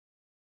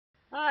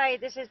Hi,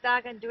 this is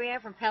Doc and Duane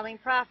from Peddling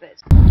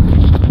Profits.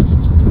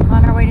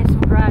 On our way to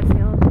some garage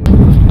sales.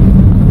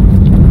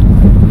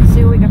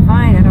 See what we can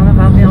find. I don't know if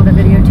I'll be able to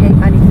videotape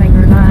anything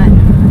or not.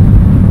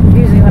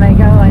 Usually when I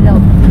go, I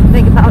don't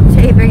think about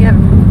taping.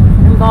 I'm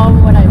involved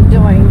in what I'm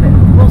doing, but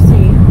we'll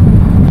see.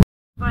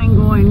 I'm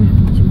going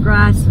to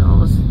garage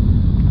sales.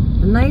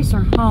 The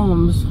nicer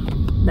homes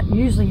that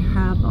usually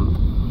have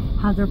them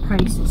have their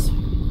prices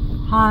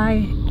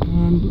high,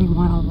 and they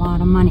want a lot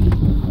of money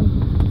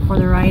for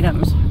their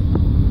items.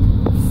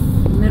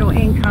 Middle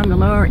income, the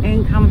lower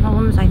income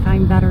homes, I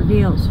find better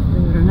deals,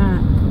 believe it or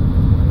not.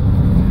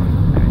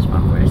 There's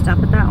one. We're going to stop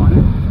at that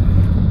one.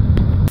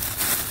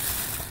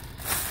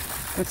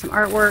 Got some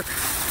artwork.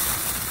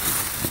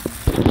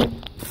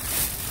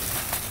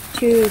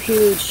 Two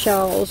huge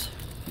shells.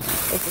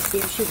 Let's see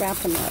if she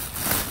wrapped them up.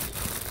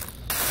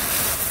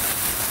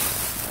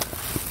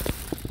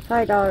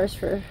 $5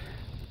 for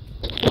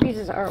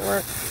pieces of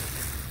artwork.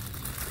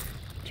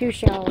 2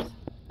 shells.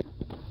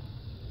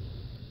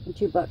 And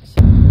 2 books.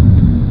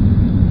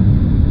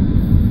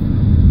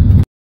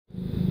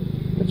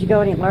 Would you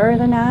go any lower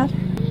than that?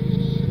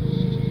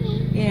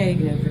 Yeah, you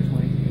can have for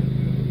 20.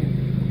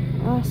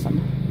 Yeah. Awesome.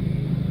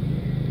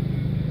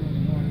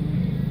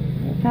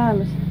 Here it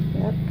comes.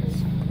 Yep.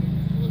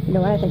 You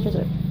know what I think is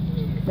it?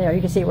 There,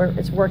 you can see where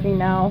it's working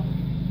now.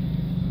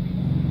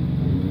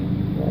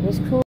 That is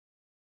cool.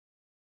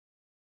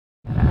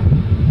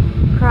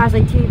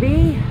 Crosley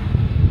TV.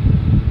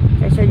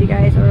 I showed you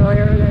guys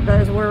earlier that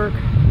does work.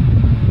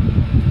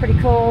 Pretty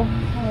cool.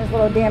 There's a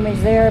little damage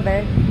there,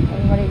 but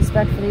what do you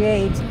expect for the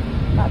age?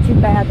 Not too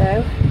bad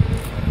though.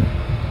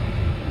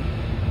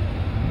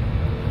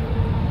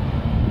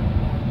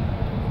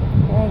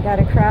 And got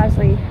a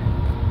Crosley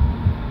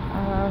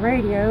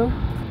radio.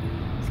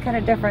 It's kind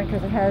of different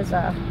because it has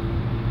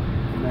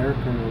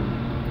American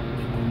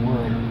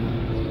World.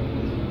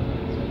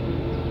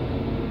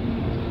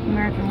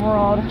 American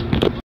World.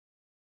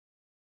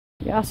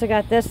 You also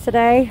got this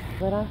today.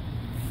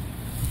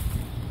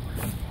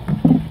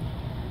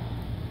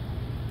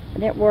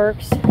 And it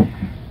works.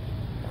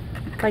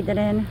 Plugged it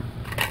in.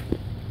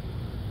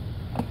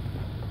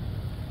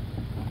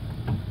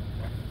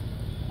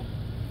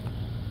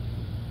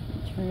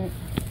 Turn it.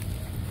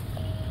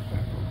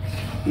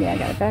 Yeah, I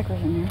got it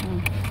backwards in here, huh?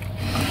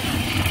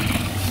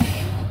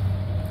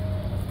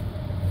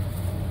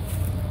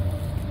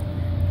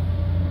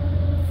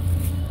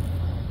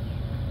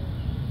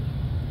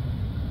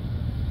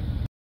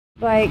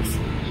 Bikes.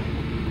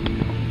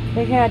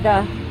 They had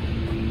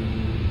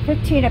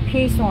 15 a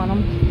piece on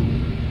them,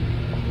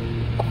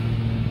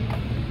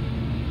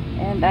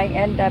 and I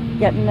ended up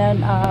getting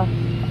them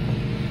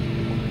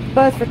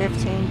both for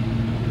 15.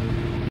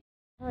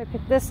 I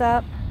picked this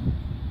up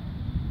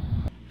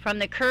from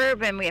the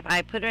curb, and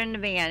I put it in the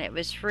van. It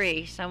was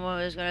free. Someone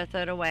was going to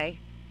throw it away.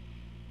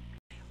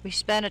 We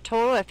spent a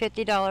total of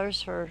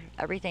 $50 for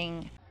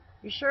everything.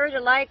 Be sure to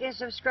like and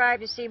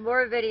subscribe to see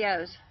more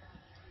videos.